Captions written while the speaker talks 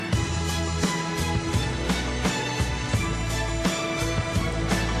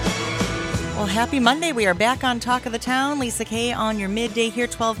Well, happy Monday. We are back on Talk of the Town. Lisa Kay on your midday here,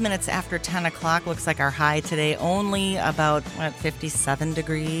 12 minutes after 10 o'clock. Looks like our high today only about, 57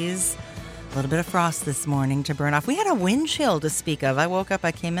 degrees. A little bit of frost this morning to burn off. We had a wind chill to speak of. I woke up,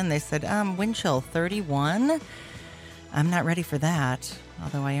 I came in, they said, wind chill 31. I'm not ready for that,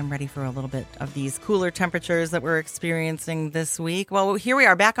 although I am ready for a little bit of these cooler temperatures that we're experiencing this week. Well, here we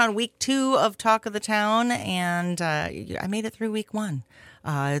are back on week 2 of Talk of the Town, and I made it through week 1.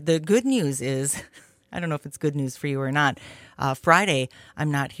 The good news is, I don't know if it's good news for you or not, Friday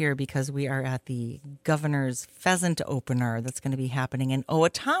I'm not here because we are at the Governor's Pheasant Opener that's going to be happening in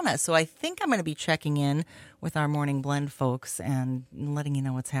Owatonna. So I think I'm going to be checking in with our Morning Blend folks and letting you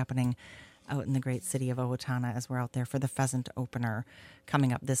know what's happening out in the great city of Owatonna as we're out there for the Pheasant Opener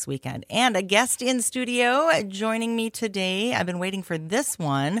coming up this weekend. And a guest in studio joining me today. I've been waiting for this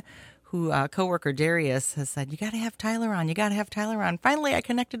one. Who coworker Darius has said, you got to have Tyler on. You got to have Tyler on. Finally, I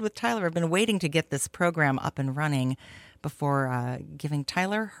connected with Tyler. I've been waiting to get this program up and running before giving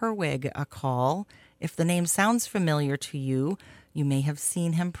Tyler Herwig a call. If the name sounds familiar to you, you may have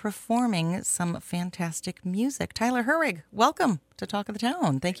seen him performing some fantastic music. Tyler Herwig, welcome to Talk of the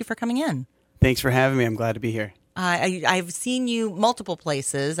Town. Thank you for coming in. Thanks for having me. I'm glad to be here. I've seen you multiple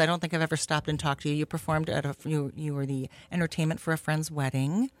places. I don't think I've ever stopped and talked to you. You performed at you were the entertainment for a friend's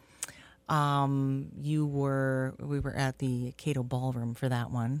wedding. We were at the Cato Ballroom for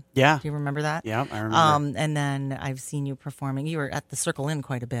that one. Yeah. Do you remember that? Yeah, I remember. And then I've seen you performing. You were at the Circle Inn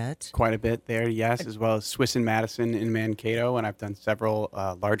quite a bit. Quite a bit there, yes, as well as Swiss and Madison in Mankato, and I've done several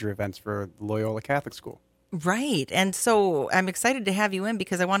larger events for Loyola Catholic School. Right. And so I'm excited to have you in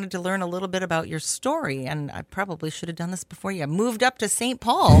because I wanted to learn a little bit about your story. And I probably should have done this before you moved up to St.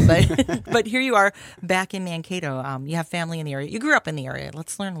 Paul, but but here you are back in Mankato. You have family in the area. You grew up in the area.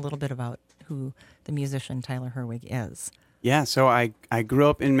 Let's learn a little bit about who the musician Tyler Herwig is. Yeah, so I grew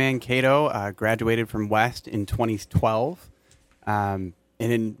up in Mankato, graduated from West in 2012.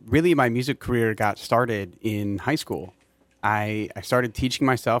 Really my music career got started in high school. I started teaching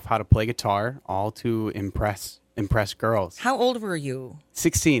myself how to play guitar, all to impress girls. How old were you?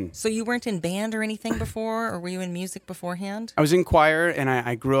 16. So you weren't in band or anything before, or were you in music beforehand? I was in choir, and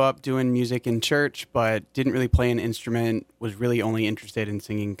I grew up doing music in church, but didn't really play an instrument, was really only interested in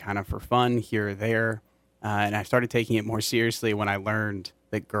singing kind of for fun here or there. And I started taking it more seriously when I learned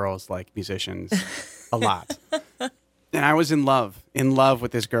that girls like musicians a lot. And I was in love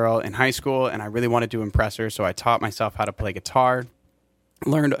with this girl in high school, and I really wanted to impress her, so I taught myself how to play guitar,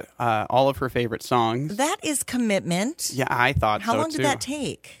 learned all of her favorite songs. That is commitment. Yeah, I thought so, too. How long did that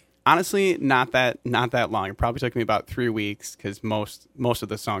take? Honestly, not that long. It probably took me about 3 weeks, because most of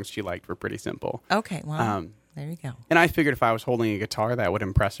the songs she liked were pretty simple. Okay, well, there you go. And I figured if I was holding a guitar, that would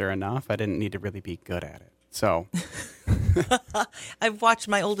impress her enough. I didn't need to really be good at it. So I've watched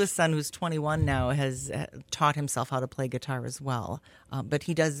my oldest son, who's 21 now, has taught himself how to play guitar as well. But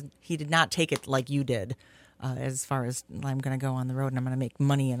he did not take it like you did, as far as I'm going to go on the road and I'm going to make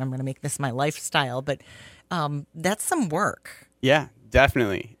money and I'm going to make this my lifestyle. But that's some work. Yeah,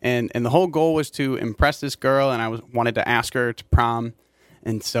 definitely. And the whole goal was to impress this girl, and I wanted to ask her to prom.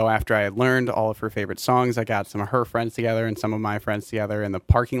 And so after I learned all of her favorite songs, I got some of her friends together and some of my friends together in the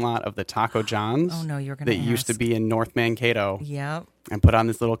parking lot of the Taco John's. Oh, no, you're going to that used to be in North Mankato. Yep. And put on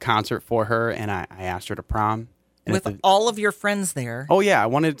this little concert for her, and I asked her to prom. And with all of your friends there. Oh, yeah. I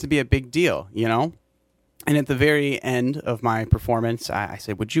wanted it to be a big deal, you know? And at the very end of my performance, I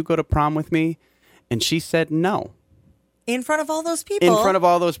said, would you go to prom with me? And she said no. In front of all those people? In front of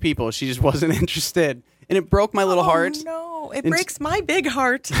all those people. She just wasn't interested. And it broke my little heart. Oh, no. It breaks my big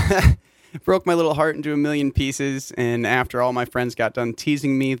heart. It broke my little heart into a million pieces. And after all my friends got done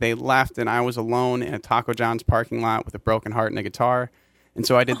teasing me, they left, and I was alone in a Taco John's parking lot with a broken heart and a guitar. And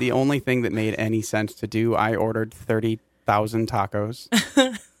so I did the only thing that made any sense to do. I ordered 30,000 tacos.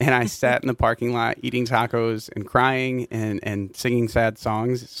 And I sat in the parking lot eating tacos and crying and singing sad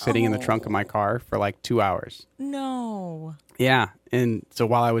songs, sitting in the trunk of my car for like 2 hours. No. Yeah. And so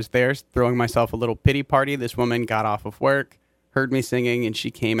while I was there throwing myself a little pity party, this woman got off of work, heard me singing, and she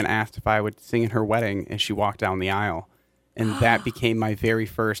came and asked if I would sing in her wedding as she walked down the aisle. And that became my very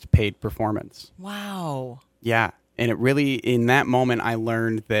first paid performance. Wow. Yeah. And it really, in that moment, I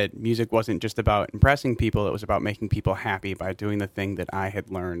learned that music wasn't just about impressing people. It was about making people happy by doing the thing that I had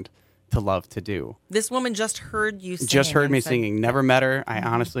learned to love to do. This woman just heard you singing. Just heard me singing. Never met her. I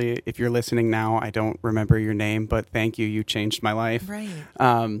honestly, if you're listening now, I don't remember your name, but thank you. You changed my life. Right.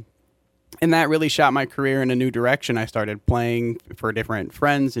 And that really shot my career in a new direction. I started playing for different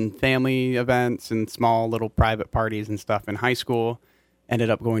friends and family events and small little private parties and stuff in high school. Ended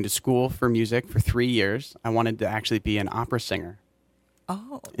up going to school for music for 3 years. I wanted to actually be an opera singer.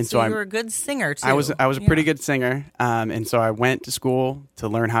 Oh, And so so you were a good singer too. I was a pretty good singer, and so I went to school to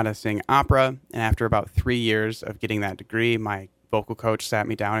learn how to sing opera. And after about 3 years of getting that degree, my vocal coach sat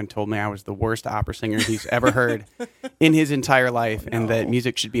me down and told me I was the worst opera singer he's ever heard in his entire life, and that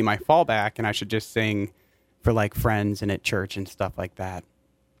music should be my fallback, and I should just sing for like friends and at church and stuff like that.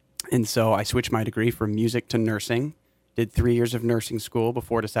 And so I switched my degree from music to nursing, did 3 years of nursing school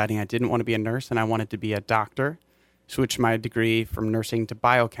before deciding I didn't want to be a nurse and I wanted to be a doctor. Switched my degree from nursing to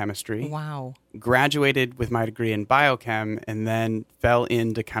biochemistry. Wow. Graduated with my degree in biochem, and then fell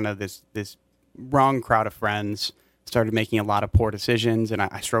into kind of this wrong crowd of friends. Started making a lot of poor decisions, and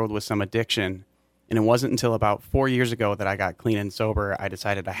I struggled with some addiction. And it wasn't until about 4 years ago that I got clean and sober. I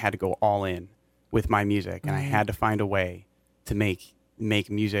decided I had to go all in with my music, and I had to find a way to make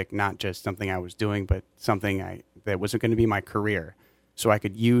music not just something I was doing, but something that wasn't going to be my career. So I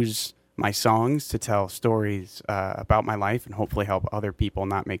could use my songs to tell stories about my life and hopefully help other people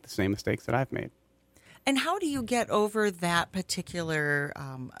not make the same mistakes that I've made. And how do you get over that particular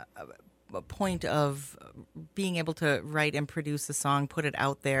point of being able to write and produce a song, put it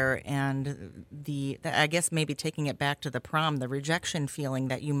out there, and the I guess maybe taking it back to the prom, the rejection feeling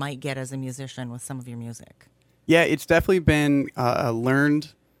that you might get as a musician with some of your music? Yeah, it's definitely been a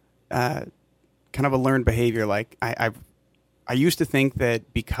learned, kind of a learned behavior. Like I used to think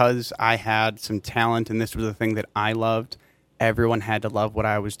that because I had some talent and this was a thing that I loved, everyone had to love what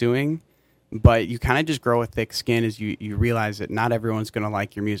I was doing. But you kind of just grow a thick skin as you realize that not everyone's going to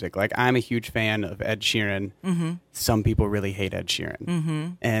like your music. Like, I'm a huge fan of Ed Sheeran. Mm-hmm. Some people really hate Ed Sheeran. Mm-hmm.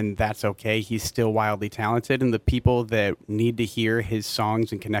 And that's okay. He's still wildly talented. And the people that need to hear his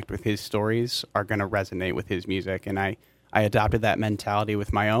songs and connect with his stories are going to resonate with his music. And I adopted that mentality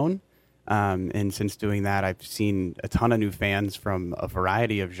with my own. And since doing that, I've seen a ton of new fans from a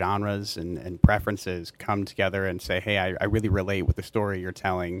variety of genres and preferences come together and say, hey, I really relate with the story you're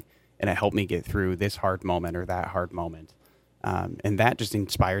telling, and it helped me get through this hard moment or that hard moment. And that just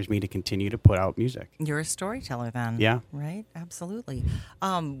inspires me to continue to put out music. You're a storyteller then. Yeah. Right? Absolutely.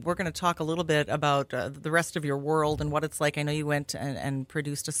 We're going to talk a little bit about the rest of your world and what it's like. I know you went and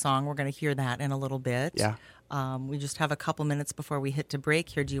produced a song. We're going to hear that in a little bit. Yeah. We just have a couple minutes before we hit to break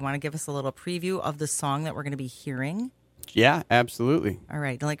here. Do you want to give us a little preview of the song that we're going to be hearing? Yeah, absolutely. All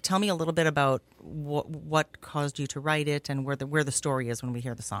right. Like, tell me a little bit about what caused you to write it and where the story is when we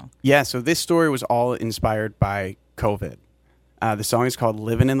hear the song. Yeah, so this story was all inspired by COVID. The song is called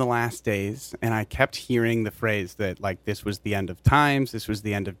Living in the Last Days, and I kept hearing the phrase that, like, this was the end of times, this was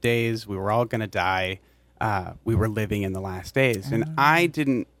the end of days, we were all going to die, we were living in the last days. And I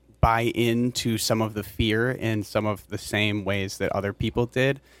didn't buy into some of the fear in some of the same ways that other people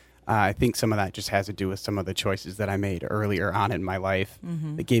did. I think some of that just has to do with some of the choices that I made earlier on in my life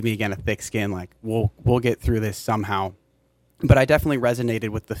that gave me, again, a thick skin, like, we'll get through this somehow. But I definitely resonated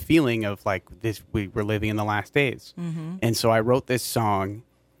with the feeling of, like, this, we were living in the last days. Mm-hmm. And so I wrote this song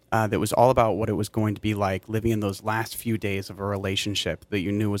that was all about what it was going to be like living in those last few days of a relationship that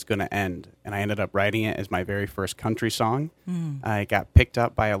you knew was going to end. And I ended up writing it as my very first country song. It got picked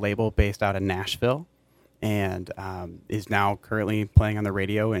up by a label based out of Nashville and is now currently playing on the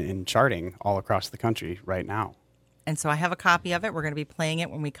radio and charting all across the country right now. And so I have a copy of it. We're going to be playing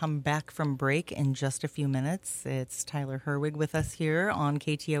it when we come back from break in just a few minutes. It's Tyler Herwig with us here on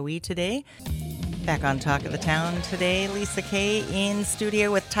KTOE today. Back on Talk of the Town today, Lisa Kay in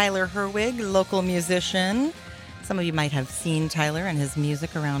studio with Tyler Herwig, local musician. Some of you might have seen Tyler and his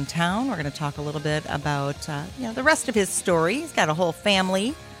music around town. We're going to talk a little bit about the rest of his story. He's got a whole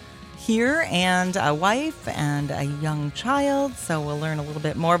family here and a wife and a young child, so we'll learn a little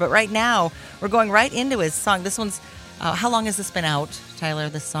bit more. But right now, we're going right into his song. This one's, how long has this been out, Tyler,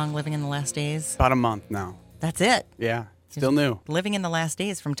 this song, Living in the Last Days? About a month now. That's it? Yeah, still new. Living in the Last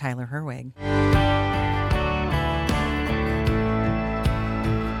Days from Tyler Herwig.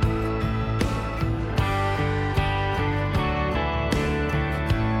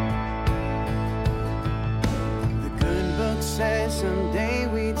 The good book says someday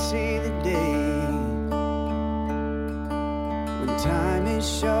we'd see the day when time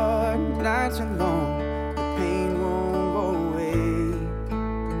is short, nights are long, the pain won't go away.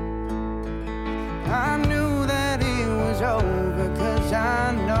 I knew that it was over, 'cause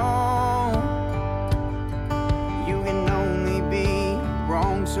I know you can only be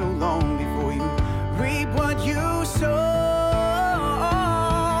wrong so long before you reap what you sow.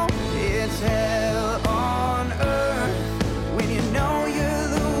 It's hell on earth when you know you're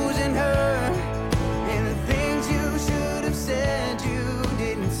losing her, and the things you should have said you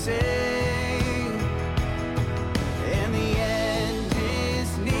didn't say.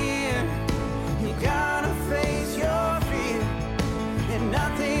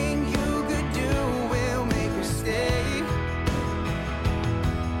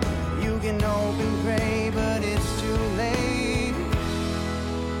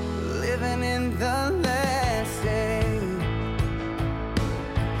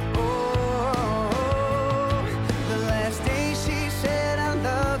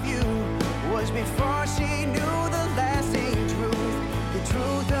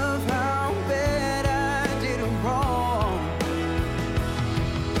 truth of how bad I did it wrong.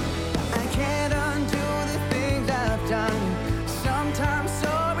 I can't undo the things I've done. Sometimes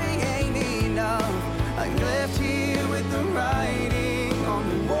sorry ain't enough. I'm left here with the writing on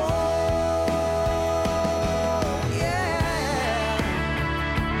the wall. Yeah.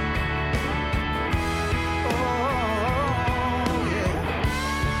 Oh, yeah.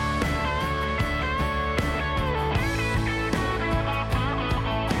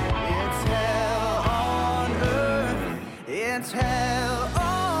 It's hell on earth. It's hell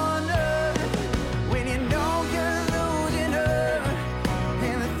on earth. When you know you're losing her.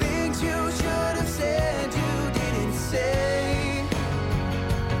 And the things you should have said you didn't say.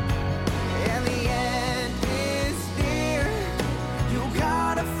 And the end is near. You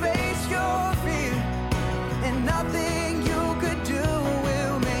gotta face your fear. And nothing you could do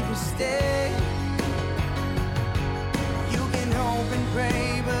will make you stay. You can hope and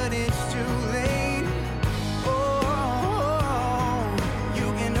pray, but it's too late. Oh,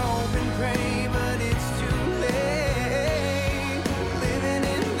 you can hope and pray, but it's too late. Living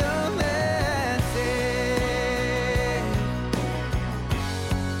in the last days.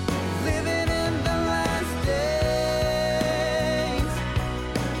 Living in the last days.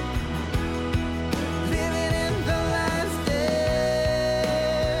 Living in the last days.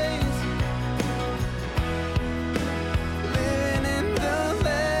 Living in the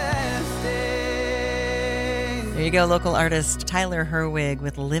last days. There you go, local artist Tyler Herwig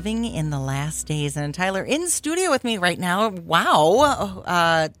with Living in the Last Days. And Tyler, in studio with me right now.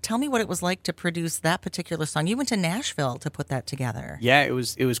 Wow. Tell me what it was like to produce that particular song. You went to Nashville to put that together. Yeah, it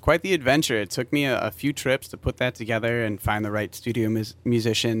was quite the adventure. It took me a few trips to put that together and find the right studio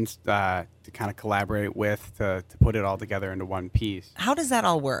musicians to kind of collaborate with to put it all together into one piece. How does that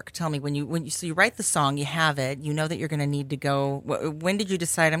all work? Tell me, when you so you write the song, you have it, you know that you're going to need to go. When did you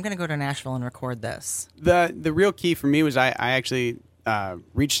decide I'm going to go to Nashville and record this? The real key for me was I actually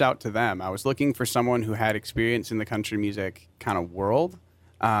reached out to them. I was looking for someone who had experience in the country music kind of world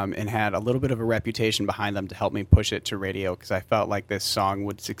and had a little bit of a reputation behind them to help me push it to radio, because I felt like this song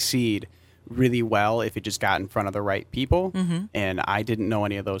would succeed really well if it just got in front of the right people. And I didn't know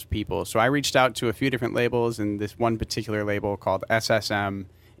any of those people. So I reached out to a few different labels, and this one particular label called SSM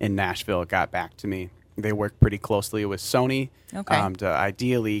in Nashville got back to me. They work pretty closely with Sony to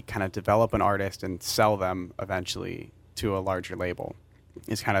ideally kind of develop an artist and sell them eventually to a larger label.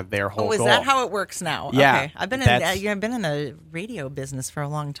 Is kind of their whole goal. Oh, is that how it works now? Yeah. Okay. I've been in the radio business for a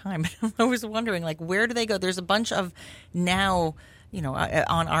long time. I was wondering, like, where do they go? There's a bunch of now,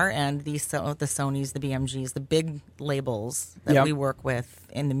 on our end, the Sonys, the BMGs, the big labels that we work with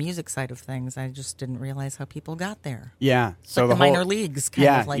in the music side of things. I just didn't realize how people got there. Yeah. So like the minor leagues. Kind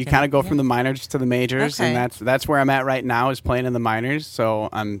of you kind of go from the minors to the majors, and that's where I'm at right now, is playing in the minors. So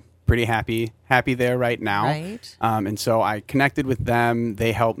I'm pretty happy there right now. Right. And so I connected with them.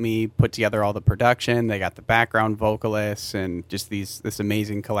 They helped me put together all the production. They got the background vocalists and just this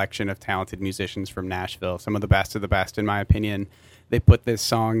amazing collection of talented musicians from Nashville, some of the best in my opinion. They put this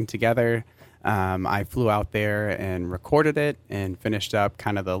song together. I flew out there and recorded it and finished up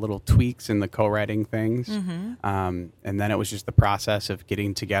kind of the little tweaks in the co-writing things. And then it was just the process of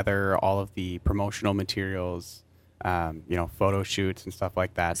getting together all of the promotional materials, photo shoots and stuff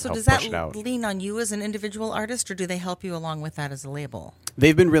like that. So to does help push that it out. lean on you as an individual artist, or do they help you along with that as a label?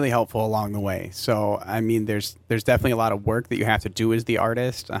 They've been really helpful along the way. So, I mean, there's definitely a lot of work that you have to do as the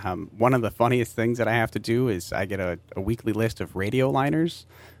artist. One of the funniest things that I have to do is I get a weekly list of radio liners.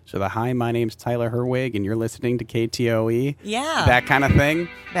 So hi, my name's Tyler Herwig, and you're listening to KTOE. Yeah. That kind of thing.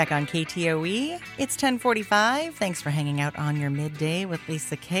 Back on KTOE, it's 10:45. Thanks for hanging out on your midday with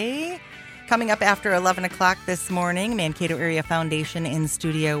Lisa Kay. Coming up after 11 o'clock this morning, Mankato Area Foundation in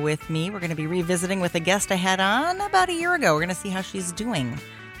studio with me. We're going to be revisiting with a guest I had on about a year ago. We're going to see how she's doing.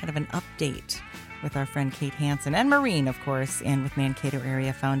 Kind of an update with our friend Kate Hansen and Maureen, of course, in with Mankato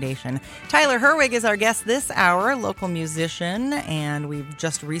Area Foundation. Tyler Herwig is our guest this hour, local musician, and we've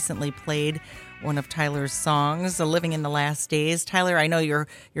just recently played one of Tyler's songs, Living in the Last Days. Tyler, I know you're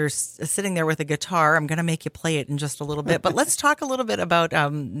sitting there with a guitar. I'm going to make you play it in just a little bit. But let's talk a little bit about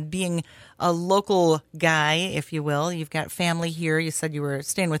being a local guy, if you will. You've got family here. You said you were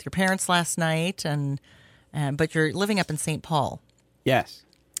staying with your parents last night, but you're living up in St. Paul. Yes.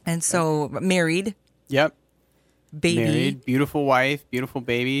 And so married. Yep. Baby. Married, beautiful wife, beautiful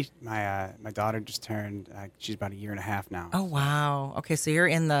baby. My daughter just turned, she's about a year and a half now. Oh, wow. Okay, so you're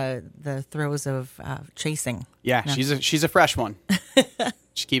in the throes of chasing. Yeah, No. she's a fresh one.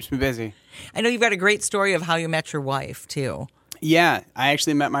 She keeps me busy. I know you've got a great story of how you met your wife, too. Yeah, I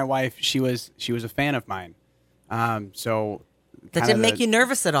actually met my wife. She was a fan of mine. So That didn't make you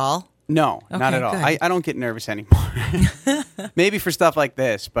nervous at all? No, Okay, not at all. good. I don't get nervous anymore. Maybe for stuff like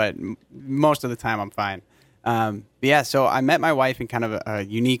this, but most of the time I'm fine. Yeah, so I met my wife in kind of a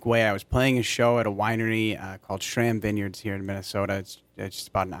unique way. I was playing a show at a winery called Schramm Vineyards here in Minnesota. It's just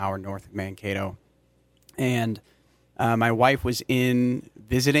about an hour north of Mankato. And my wife was in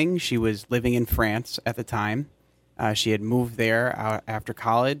visiting. She was living in France at the time. She had moved there after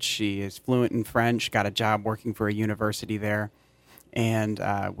college. She is fluent in French, got a job working for a university there, and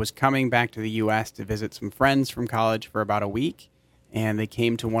was coming back to the U.S. to visit some friends from college for about a week. And they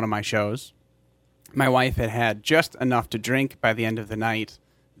came to one of my shows. My wife had just enough to drink by the end of the night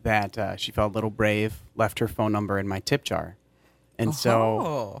that she felt a little brave, left her phone number in my tip jar. And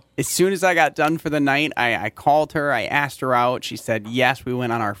so as soon as I got done for the night, I called her. I asked her out. She said yes. We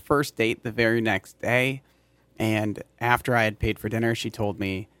went on our first date the very next day. And after I had paid for dinner, she told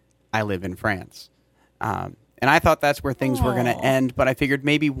me, I live in France. And I thought that's where things were going to end. But I figured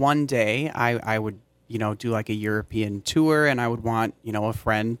maybe one day I would, do like a European tour, and I would want, a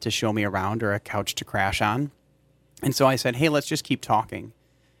friend to show me around or a couch to crash on. And so I said, hey, let's just keep talking.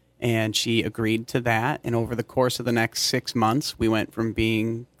 And she agreed to that. And over the course of the next 6 months, we went from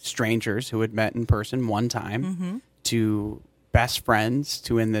being strangers who had met in person one time to best friends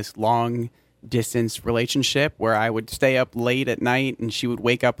to in this long distance relationship where I would stay up late at night and she would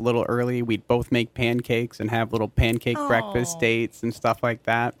wake up a little early. We'd both make pancakes and have little pancake breakfast dates and stuff like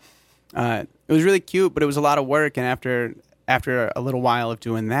that. It was really cute, but it was a lot of work. And after a little while of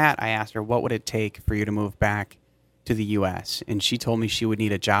doing that, I asked her, what would it take for you to move back to the U.S.? And she told me she would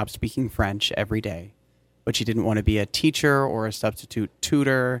need a job speaking French every day, but she didn't want to be a teacher or a substitute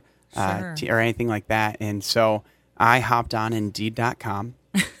tutor or anything like that. And so I hopped on Indeed.com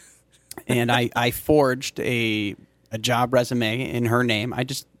and I forged a job resume in her name.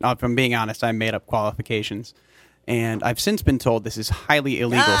 If I'm being honest, I made up qualifications. And I've since been told this is highly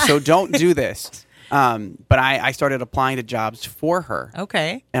illegal, so don't do this. But I started applying to jobs for her.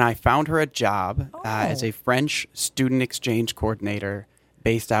 Okay. And I found her a job as a French student exchange coordinator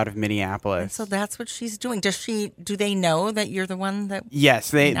based out of Minneapolis. And so that's what she's doing. Do they know that you're the one that...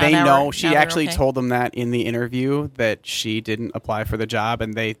 Yes, they know. She actually told them that in the interview, that she didn't apply for the job,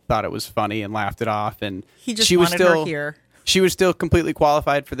 and they thought it was funny and laughed it off. And he just wanted her here. She was still completely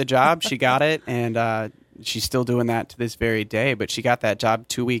qualified for the job. She got it, and she's still doing that to this very day. But she got that job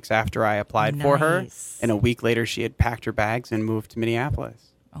 2 weeks after I applied for her, and a week later she had packed her bags and moved to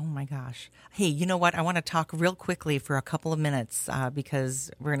Minneapolis. Oh, my gosh. Hey, you know what? I want to talk real quickly for a couple of minutes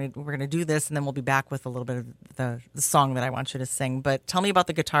because we're gonna do this, and then we'll be back with a little bit of the song that I want you to sing. But tell me about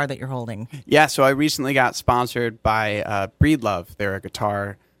the guitar that you're holding. Yeah, so I recently got sponsored by Breedlove. They're a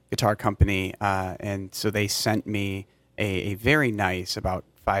guitar company, and so they sent me a very nice, about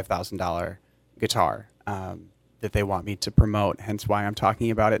 $5,000 guitar that they want me to promote, hence why I'm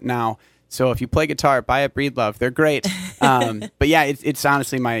talking about it now. So if you play guitar, buy a Breedlove. They're great. But yeah, it's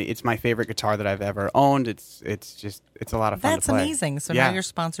honestly my favorite guitar that I've ever owned. It's a lot of fun to play. That's amazing. So now you're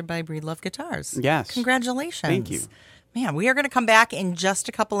sponsored by Breedlove Guitars. Yes. Congratulations. Thank you. Man, we are going to come back in just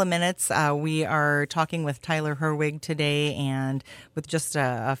a couple of minutes. We are talking with Tyler Herwig today, and with just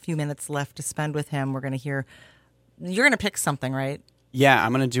a few minutes left to spend with him, we're going to hear... You're going to pick something, right? Yeah,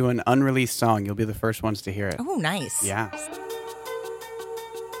 I'm going to do an unreleased song. You'll be the first ones to hear it. Oh, nice. Yeah.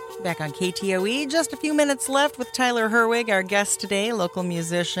 Back on KTOE, just a few minutes left with Tyler Herwig, our guest today, local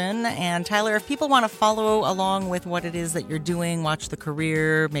musician. And Tyler, if people want to follow along with what it is that you're doing, watch the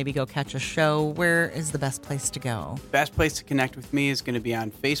career, maybe go catch a show, where is the best place to go? Best place to connect with me is going to be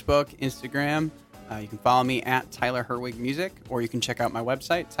on Facebook, Instagram. You can follow me at Tyler Herwig Music, or you can check out my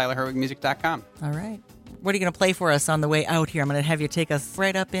website, tylerherwigmusic.com. All right. What are you going to play for us on the way out here? I'm going to have you take us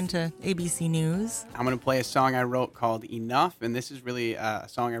right up into ABC News. I'm going to play a song I wrote called Enough, and this is really a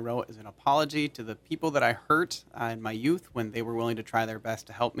song I wrote as an apology to the people that I hurt in my youth when they were willing to try their best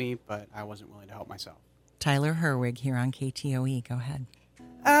to help me, but I wasn't willing to help myself. Tyler Herwig here on KTOE. Go ahead.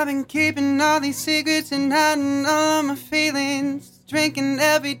 I've been keeping all these secrets and hiding all of my feelings, drinking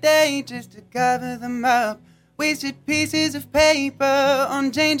every day just to cover them up. Wasted pieces of paper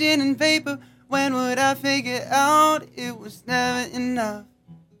on changing and vapor. When would I figure out it was never enough?